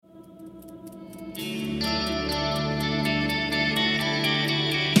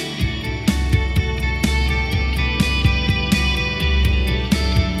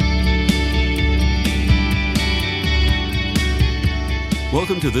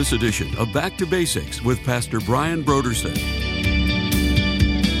Welcome to this edition of Back to Basics with Pastor Brian Broderson.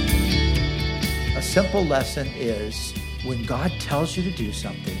 A simple lesson is when God tells you to do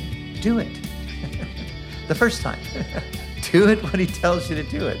something, do it. The first time. Do it when he tells you to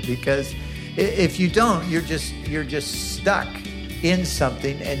do it, because if you don't, you're just stuck in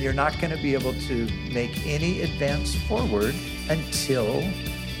something and you're not going to be able to make any advance forward until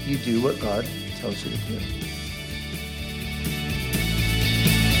you do what God tells you to do.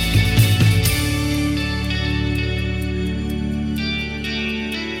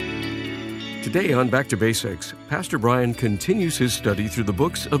 Today on Back to Basics, Pastor Brian continues his study through the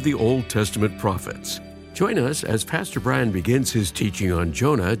books of the Old Testament prophets. Join us as Pastor Brian begins his teaching on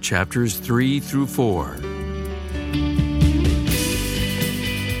Jonah, chapters 3 through 4.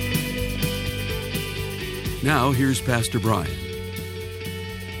 Now, here's Pastor Brian.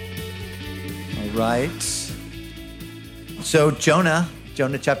 All right. So Jonah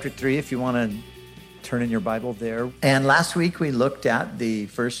chapter 3, if you want to turn in your Bible there. And last week we looked at the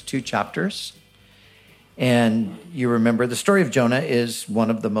first two chapters. And you remember the story of Jonah is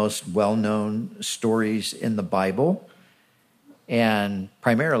one of the most well-known stories in the Bible, and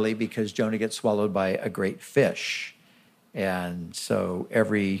primarily because Jonah gets swallowed by a great fish. And so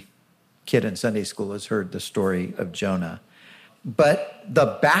every kid in Sunday school has heard the story of Jonah. But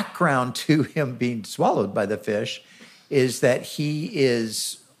the background to him being swallowed by the fish is that he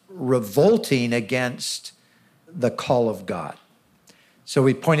is revolting against the call of God. So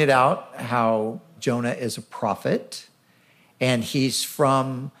we pointed out how Jonah is a prophet, and he's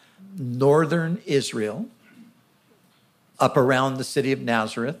from northern Israel, up around the city of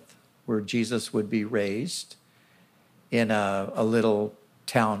Nazareth, where Jesus would be raised, in a little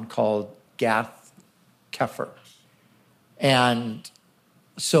town called Gath-Kepher. And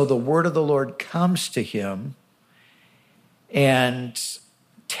so the word of the Lord comes to him and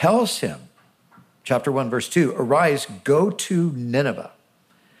tells him, chapter 1, verse 2, "Arise, go to Nineveh,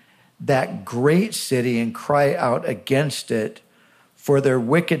 that great city, and cry out against it, for their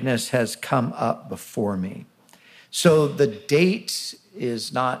wickedness has come up before me." So the date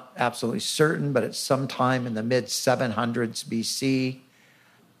is not absolutely certain, but it's sometime in the mid-700s BC.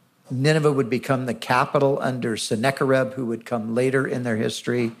 Nineveh would become the capital under Sennacherib, who would come later in their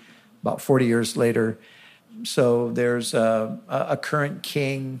history, about 40 years later. So there's a current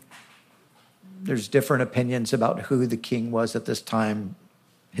king. There's different opinions about who the king was at this time.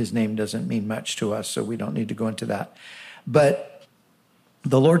 His name doesn't mean much to us, so we don't need to go into that. But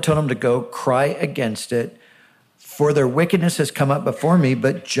the Lord told him to go cry against it, for their wickedness has come up before me.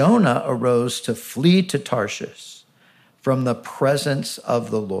 But Jonah arose to flee to Tarshish from the presence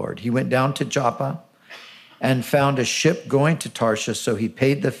of the Lord. He went down to Joppa and found a ship going to Tarshish, so he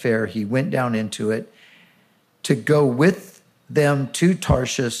paid the fare. He went down into it to go with them to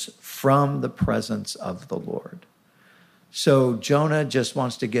Tarshish from the presence of the Lord. So Jonah just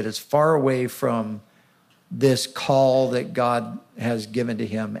wants to get as far away from this call that God has given to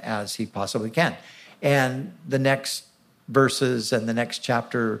him as he possibly can. And the next verses and the next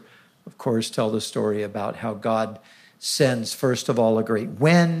chapter, of course, tell the story about how God sends, first of all, a great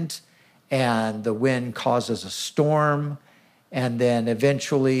wind, and the wind causes a storm. And then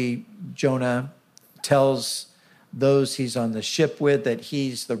eventually Jonah tells those he's on the ship with that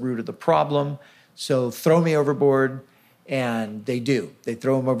he's the root of the problem. So throw me overboard. And they do. They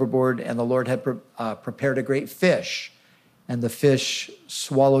throw him overboard, and the Lord had prepared a great fish. And the fish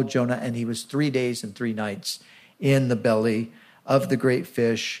swallowed Jonah, and he was 3 days and 3 nights in the belly of the great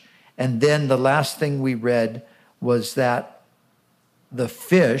fish. And then the last thing we read was that the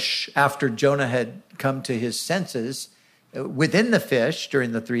fish, after Jonah had come to his senses, within the fish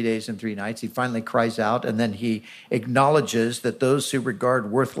during the 3 days and 3 nights, he finally cries out, and then he acknowledges that those who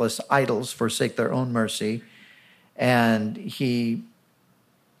regard worthless idols forsake their own mercy. And he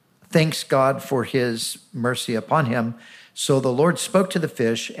thanks God for his mercy upon him. So the Lord spoke to the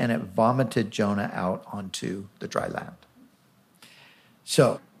fish, and it vomited Jonah out onto the dry land.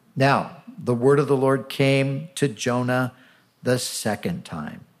 So now the word of the Lord came to Jonah the second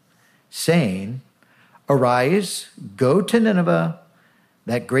time, saying, "Arise, go to Nineveh,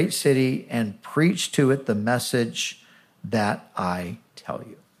 that great city, and preach to it the message that I tell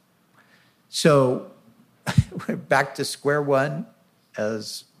you." So we're back to square one,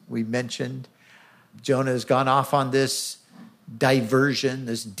 as we mentioned. Jonah has gone off on this diversion,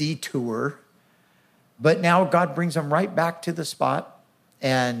 this detour, but now God brings him right back to the spot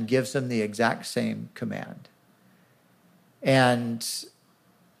and gives him the exact same command. And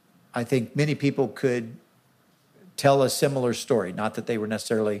I think many people could tell a similar story, not that they were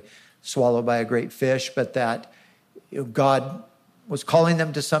necessarily swallowed by a great fish, but that God was calling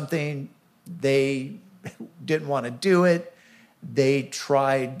them to something. They didn't want to do it. They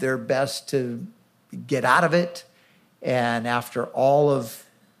tried their best to get out of it. And after all of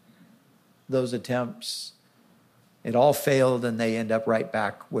those attempts, it all failed, and they end up right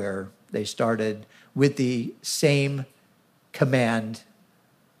back where they started with the same command: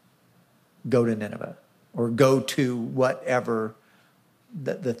 go to Nineveh, or go to whatever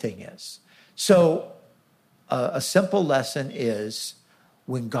the thing is. So a simple lesson is,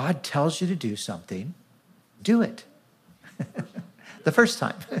 when God tells you to do something, do it. The first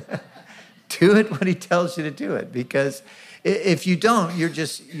time. Do it when he tells you to do it, because if you don't, you're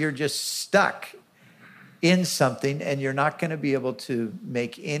just stuck in something, and you're not going to be able to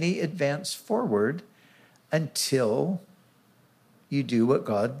make any advance forward until you do what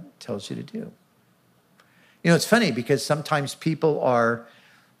God tells you to do. You know, it's funny because sometimes people are,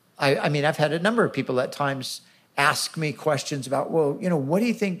 I mean, I've had a number of people at times ask me questions about, well, you know, what do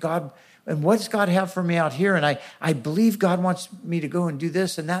you think God, and what does God have for me out here? And I believe God wants me to go and do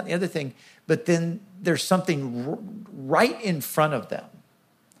this and that and the other thing. But then there's something right in front of them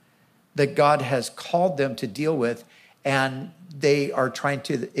that God has called them to deal with, and they are trying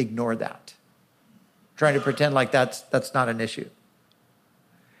to ignore that, trying to pretend like that's not an issue.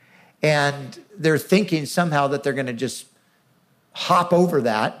 And they're thinking somehow that they're going to just hop over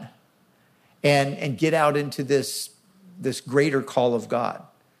that and get out into this greater call of God.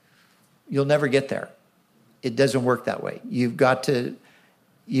 You'll never get there. It doesn't work that way. You've got to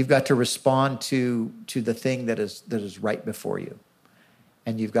respond to the thing that is right before you.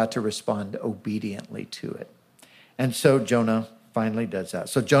 And you've got to respond obediently to it. And so Jonah finally does that.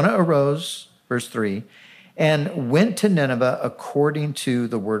 So Jonah arose, verse 3, and went to Nineveh according to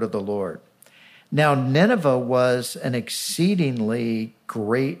the word of the Lord. Now Nineveh was an exceedingly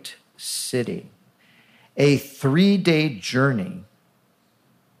great city, a 3-day journey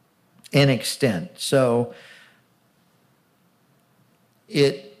in extent. So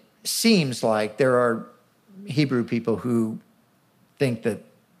it seems like there are Hebrew people who think that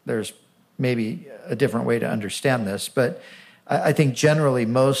there's maybe a different way to understand this, but I think generally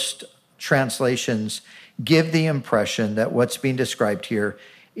most translations give the impression that what's being described here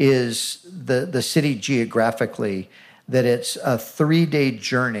is the city geographically, that it's a 3-day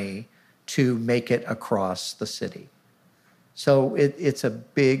journey to make it across the city. So it's a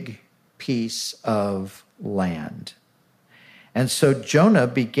big piece of land. And so Jonah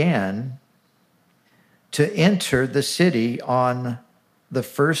began to enter the city on the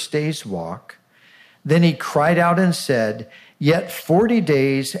first day's walk. Then he cried out and said, "Yet 40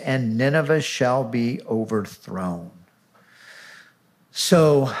 days and Nineveh shall be overthrown."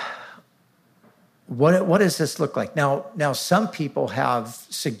 So what does this look like? Now some people have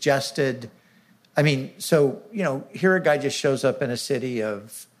suggested, I mean, so, you know, here a guy just shows up in a city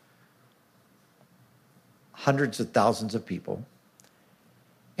of hundreds of thousands of people,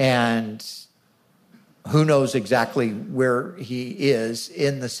 and who knows exactly where he is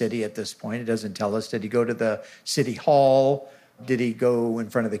in the city at this point. It doesn't tell us. Did he go to the city hall? Did he go in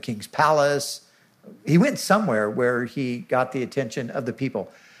front of the king's palace? He went somewhere where he got the attention of the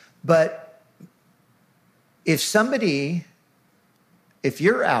people. But if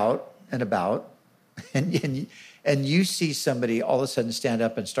you're out and about and you see somebody all of a sudden stand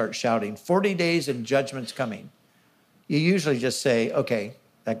up and start shouting, 40 days and judgment's coming, you usually just say, okay,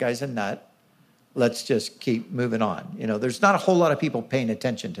 that guy's a nut. Let's just keep moving on. You know, there's not a whole lot of people paying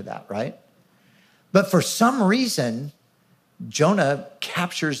attention to that, right? But for some reason, Jonah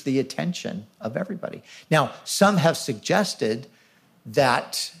captures the attention of everybody. Now, some have suggested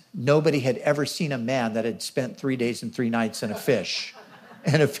that nobody had ever seen a man that had spent 3 days and 3 nights in a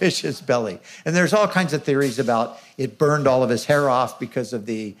fish's belly. And there's all kinds of theories about it burned all of his hair off because of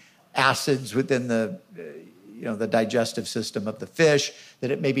the acids within the digestive system of the fish,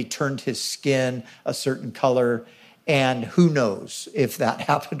 that it maybe turned his skin a certain color. And who knows if that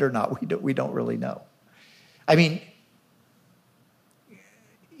happened or not. We don't really know. I mean,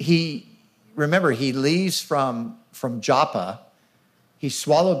 he leaves from Joppa. He's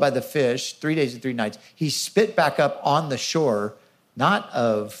swallowed by the fish, 3 days and 3 nights. He's spit back up on the shore,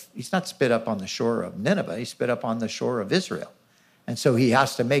 he's not spit up on the shore of Nineveh. He's spit up on the shore of Israel. And so he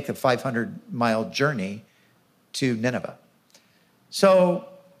has to make a 500-mile journey to Nineveh. So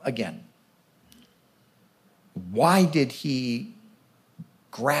again, why did he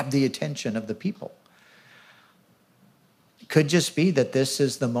grab the attention of the people? It could just be that this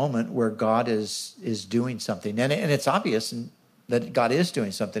is the moment where God is doing something. And it's obvious that God is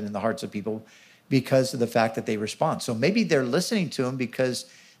doing something in the hearts of people because of the fact that they respond. So maybe they're listening to him because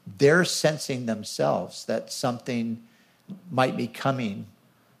they're sensing themselves that something might be coming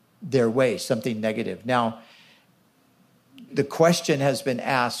their way, something negative. Now, the question has been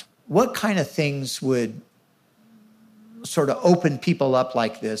asked, what kind of things would sort of open people up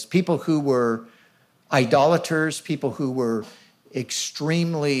like this? People who were idolaters, people who were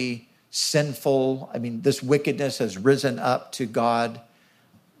extremely sinful. I mean, this wickedness has risen up to God.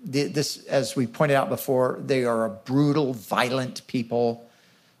 This, as we pointed out before, they are a brutal, violent people.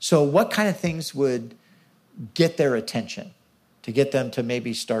 So what kind of things would get their attention to get them to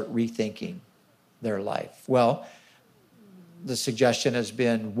maybe start rethinking their life? Well, the suggestion has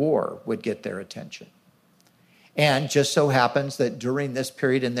been war would get their attention. And just so happens that during this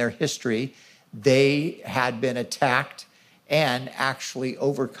period in their history, they had been attacked and actually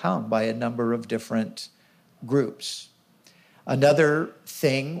overcome by a number of different groups. Another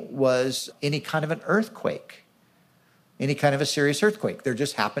thing was any kind of an earthquake, any kind of a serious earthquake. There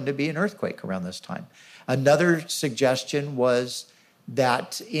just happened to be an earthquake around this time. Another suggestion was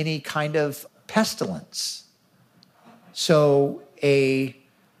that any kind of pestilence. So a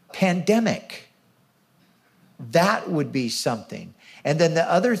pandemic, that would be something. And then the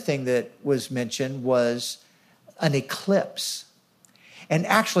other thing that was mentioned was an eclipse. And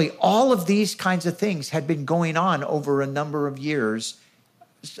actually, all of these kinds of things had been going on over a number of years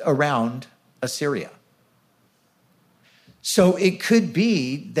around Assyria. So it could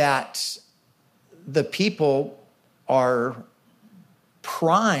be that the people are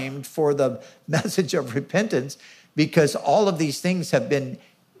primed for the message of repentance because all of these things have been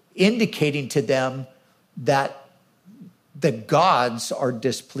indicating to them that the gods are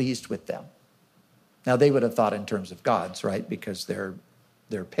displeased with them. Now, they would have thought in terms of gods, right? Because they're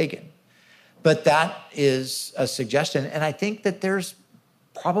pagan. But that is a suggestion, and I think that there's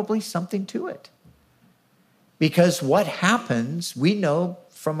probably something to it. Because what happens, we know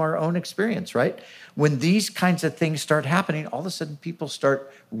from our own experience, right? When these kinds of things start happening, all of a sudden people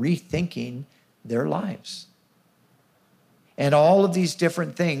start rethinking their lives. And all of these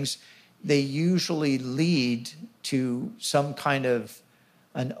different things, they usually lead to some kind of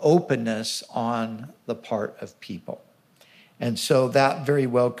an openness on the part of people. And so that very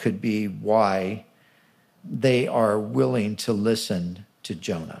well could be why they are willing to listen to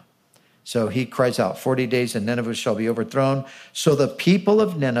Jonah. So he cries out, 40 days and Nineveh shall be overthrown. So the people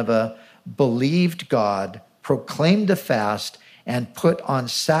of Nineveh believed God, proclaimed a fast, and put on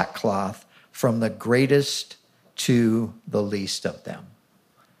sackcloth from the greatest to the least of them.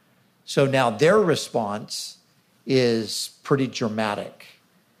 So now their response is pretty dramatic.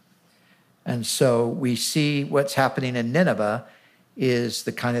 And so we see what's happening in Nineveh is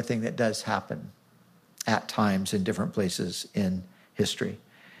the kind of thing that does happen at times in different places in history.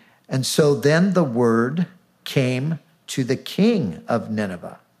 And so then the word came to the king of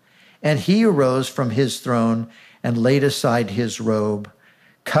Nineveh, and he arose from his throne and laid aside his robe,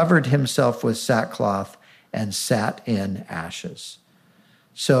 covered himself with sackcloth, and sat in ashes.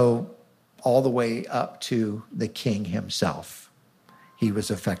 So all the way up to the king himself, he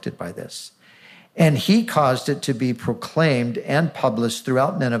was affected by this. And he caused it to be proclaimed and published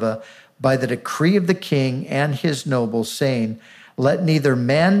throughout Nineveh by the decree of the king and his nobles, saying, let neither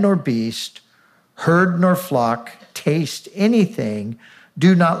man nor beast, herd nor flock taste anything.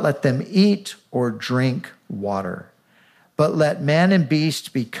 Do not let them eat or drink water. But let man and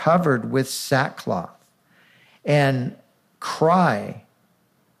beast be covered with sackcloth and cry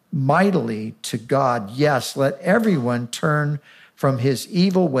mightily to God. Yes, let everyone turn from his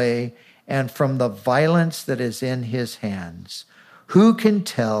evil way and from the violence that is in his hands. Who can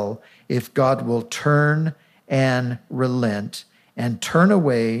tell if God will turn and relent and turn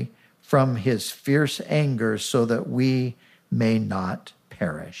away from his fierce anger so that we may not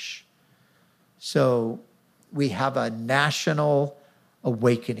perish? So we have a national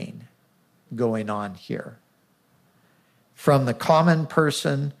awakening going on here, from the common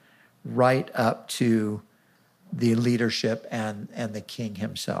person right up to the leadership and the king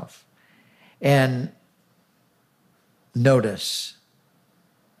himself. And notice,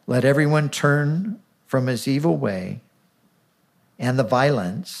 let everyone turn from his evil way and the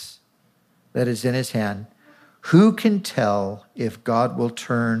violence that is in his hand. Who can tell if God will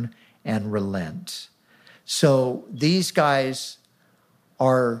turn and relent? So these guys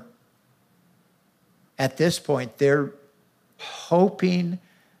are, at this point, they're hoping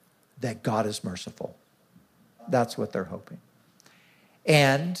that God is merciful. That's what they're hoping.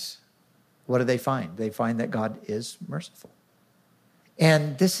 And what do they find? They find that God is merciful.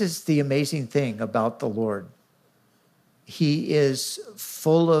 And this is the amazing thing about the Lord. He is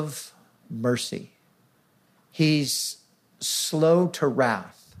full of mercy. He's slow to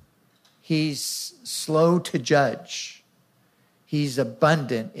wrath. He's slow to judge. He's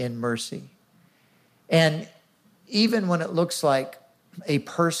abundant in mercy. And even when it looks like a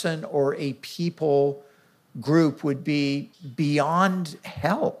person or a people group would be beyond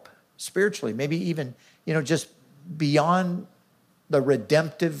help spiritually, maybe even, just beyond the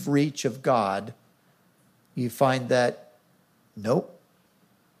redemptive reach of God, you find that, nope,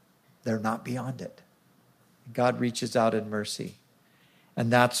 they're not beyond it. God reaches out in mercy. And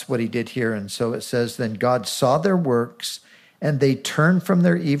that's what he did here. And so it says, then God saw their works and they turned from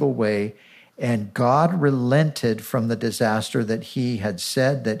their evil way, and God relented from the disaster that he had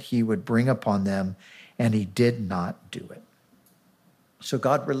said that he would bring upon them, and he did not do it. So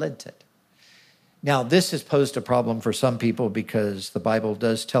God relented. Now, this has posed a problem for some people because the Bible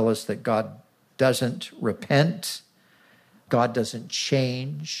does tell us that God doesn't repent. God doesn't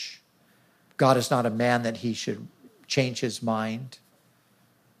change. God is not a man that he should change his mind.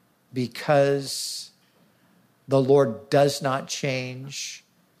 Because the Lord does not change,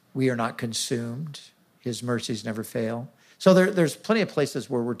 we are not consumed. His mercies never fail. So there's plenty of places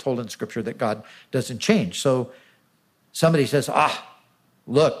where we're told in Scripture that God doesn't change. So somebody says,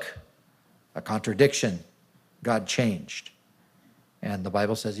 look, a contradiction. God changed. And the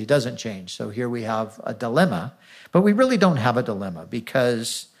Bible says he doesn't change. So here we have a dilemma. But we really don't have a dilemma,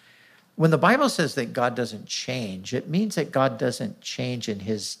 because when the Bible says that God doesn't change, it means that God doesn't change in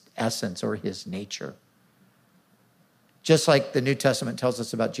his essence or his nature. Just like the New Testament tells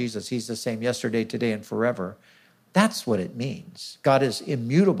us about Jesus, he's the same yesterday, today, and forever. That's what it means. God is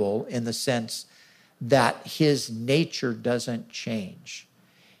immutable in the sense that his nature doesn't change.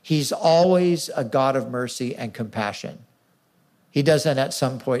 He's always a God of mercy and compassion. He doesn't at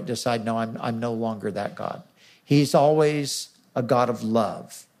some point decide, no, I'm no longer that God. He's always a God of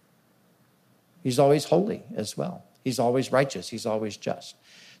love. He's always holy as well. He's always righteous. He's always just.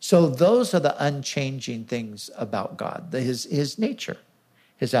 So those are the unchanging things about God, his nature,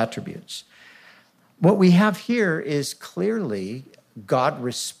 his attributes. What we have here is clearly God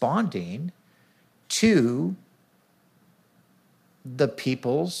responding to the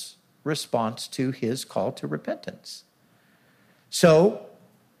people's response to his call to repentance. So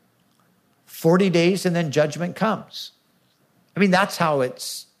 40 days and then judgment comes. I mean, that's how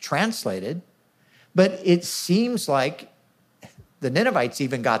it's translated. But it seems like the Ninevites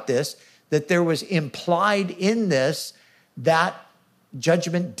even got this, that there was implied in this that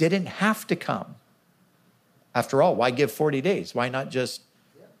judgment didn't have to come. After all, why give 40 days? Why not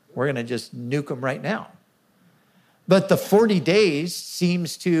we're going to just nuke them right now? But the 40 days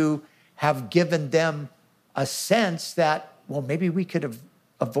seems to have given them a sense that, well, maybe we could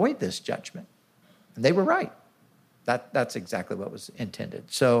avoid this judgment. And they were right. That's exactly what was intended.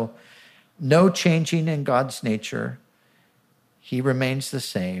 So no changing in God's nature. He remains the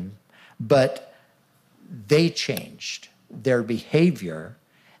same, but they changed their behavior,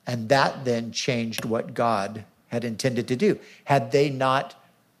 and that then changed what God had intended to do. Had they not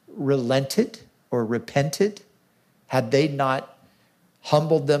relented or repented, had they not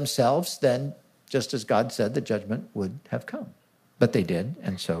humbled themselves, then just as God said, the judgment would have come. But they did,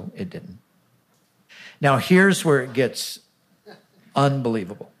 and so it didn't. Now, here's where it gets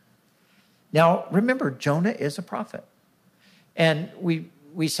unbelievable. Now, remember, Jonah is a prophet. And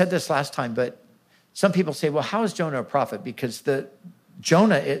we said this last time, but some people say, well, how is Jonah a prophet? Because the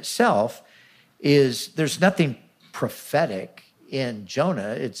Jonah itself there's nothing prophetic in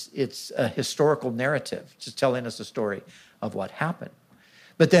Jonah. It's a historical narrative, just telling us a story of what happened.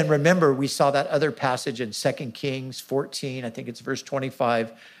 But then remember, we saw that other passage in 2 Kings 14, I think it's verse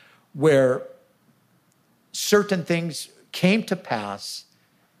 25, where certain things came to pass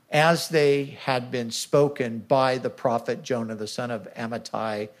as they had been spoken by the prophet Jonah, the son of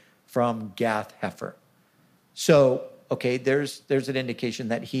Amittai from Gath-Hepher. So, okay, there's an indication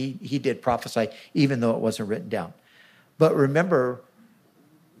that he did prophesy, even though it wasn't written down. But remember,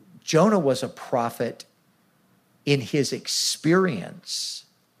 Jonah was a prophet in his experience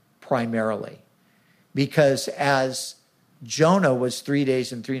primarily, because as Jonah was 3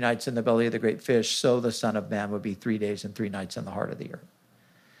 days and 3 nights in the belly of the great fish, so the Son of Man would be 3 days and 3 nights in the heart of the earth.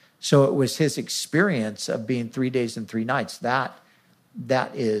 So it was his experience of being 3 days and 3 nights. That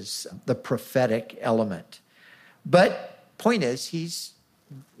is the prophetic element. But point is, he's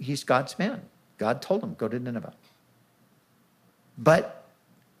God's man. God told him, go to Nineveh. But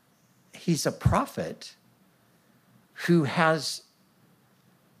he's a prophet who has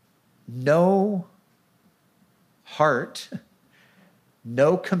no heart,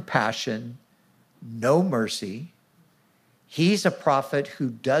 no compassion, no mercy. He's a prophet who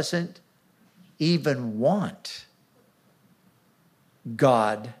doesn't even want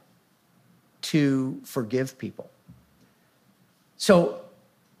God to forgive people. So,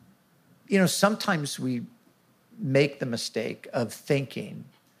 sometimes we make the mistake of thinking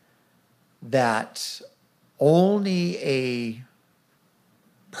that only a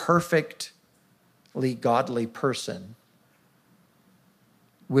perfectly godly person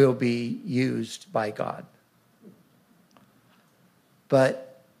will be used by God.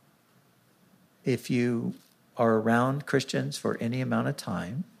 But if you are around Christians for any amount of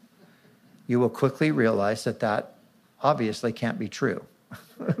time, you will quickly realize that obviously can't be true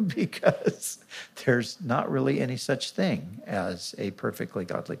because there's not really any such thing as a perfectly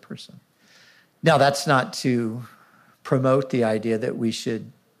godly person. Now, that's not to promote the idea that we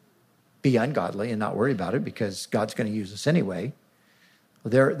should be ungodly and not worry about it because God's going to use us anyway.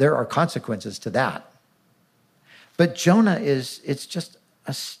 There are consequences to that. But Jonah it's just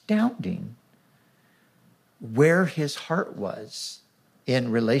astounding where his heart was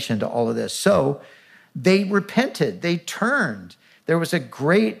in relation to all of this. So they repented, they turned. There was a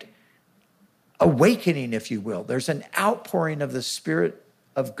great awakening, if you will. There's an outpouring of the Spirit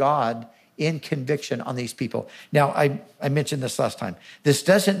of God in conviction on these people. Now, I mentioned this last time. This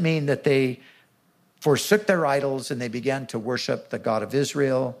doesn't mean that they forsook their idols and they began to worship the God of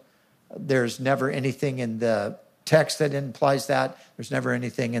Israel. There's never anything in the text that implies that. There's never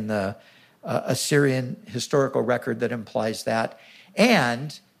anything in the Assyrian historical record that implies that.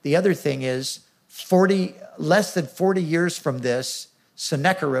 And the other thing is, less than 40 years from this,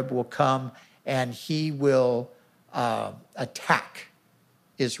 Sennacherib will come and he will attack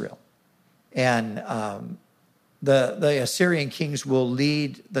Israel. And the Assyrian kings will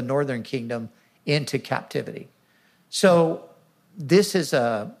lead the northern kingdom into captivity. So this is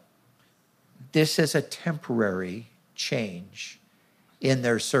a temporary change in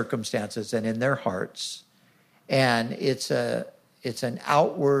their circumstances and in their hearts. And it's an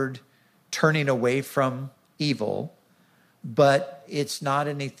outward turning away from evil, but it's not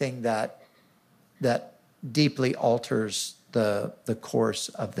anything that deeply alters the course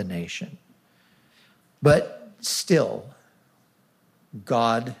of the nation. But still,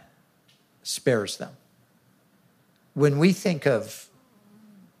 God spares them. When we think of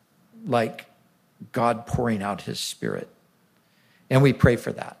like God pouring out his Spirit, and we pray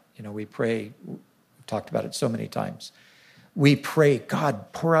for that. We pray, we've talked about it so many times. We pray,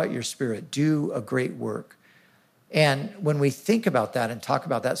 God, pour out your Spirit, do a great work. And when we think about that and talk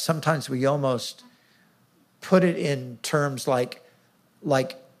about that, sometimes we almost put it in terms like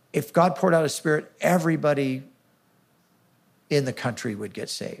if God poured out his Spirit, everybody in the country would get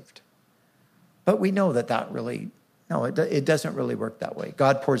saved. But we know that it doesn't really work that way.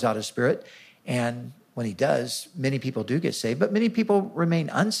 God pours out his Spirit, and when he does, many people do get saved, but many people remain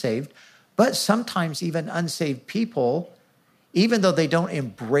unsaved. But sometimes even unsaved people, even though they don't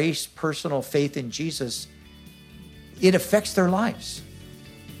embrace personal faith in Jesus, it affects their lives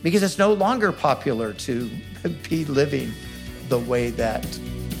because it's no longer popular to be living the way that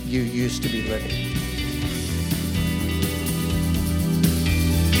you used to be living.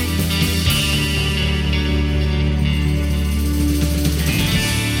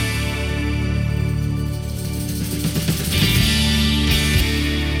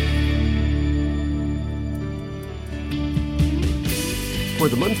 For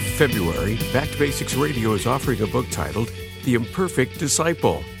the month of February, Back to Basics Radio is offering a book titled The Imperfect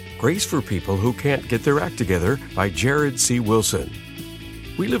Disciple, Grace for People Who Can't Get Their Act Together by Jared C. Wilson.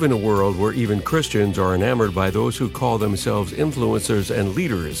 We live in a world where even Christians are enamored by those who call themselves influencers and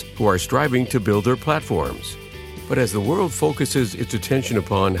leaders who are striving to build their platforms. But as the world focuses its attention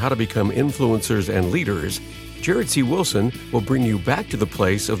upon how to become influencers and leaders, Jared C. Wilson will bring you back to the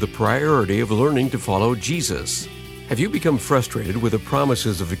place of the priority of learning to follow Jesus. Have you become frustrated with the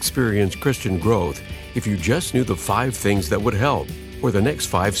promises of experienced Christian growth if you just knew the 5 things that would help or the next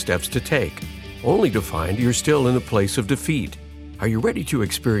 5 steps to take, only to find you're still in a place of defeat? Are you ready to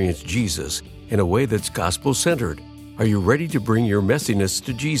experience Jesus in a way that's gospel-centered? Are you ready to bring your messiness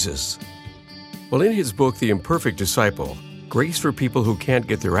to Jesus? Well, in his book, The Imperfect Disciple, Grace for People Who Can't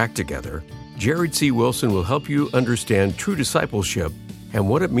Get Their Act Together, Jared C. Wilson will help you understand true discipleship and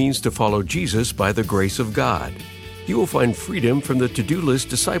what it means to follow Jesus by the grace of God. You will find freedom from the to-do list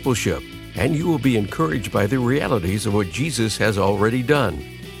discipleship, and you will be encouraged by the realities of what Jesus has already done.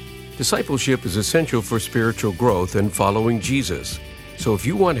 Discipleship is essential for spiritual growth and following Jesus. So if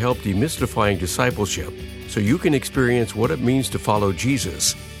you want help demystifying discipleship so you can experience what it means to follow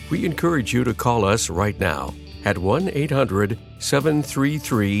Jesus, we encourage you to call us right now at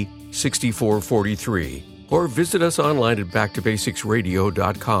 1-800-733-6443 or visit us online at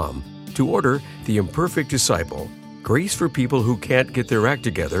backtobasicsradio.com to order The Imperfect Disciple, Grace for People Who Can't Get Their Act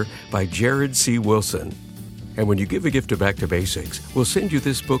Together by Jared C. Wilson. And when you give a gift to Back to Basics, we'll send you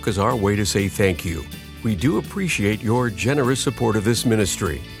this book as our way to say thank you. We do appreciate your generous support of this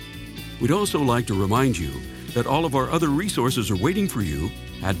ministry. We'd also like to remind you that all of our other resources are waiting for you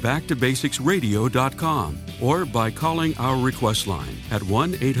at backtobasicsradio.com or by calling our request line at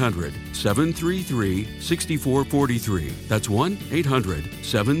 1-800-733-6443. That's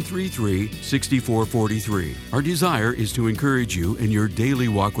 1-800-733-6443. Our desire is to encourage you in your daily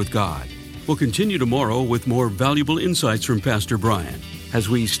walk with God. We'll continue tomorrow with more valuable insights from Pastor Brian as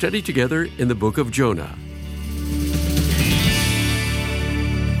we study together in the book of Jonah.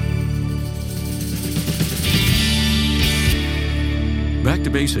 Back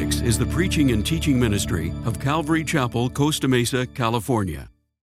to Basics is the preaching and teaching ministry of Calvary Chapel, Costa Mesa, California.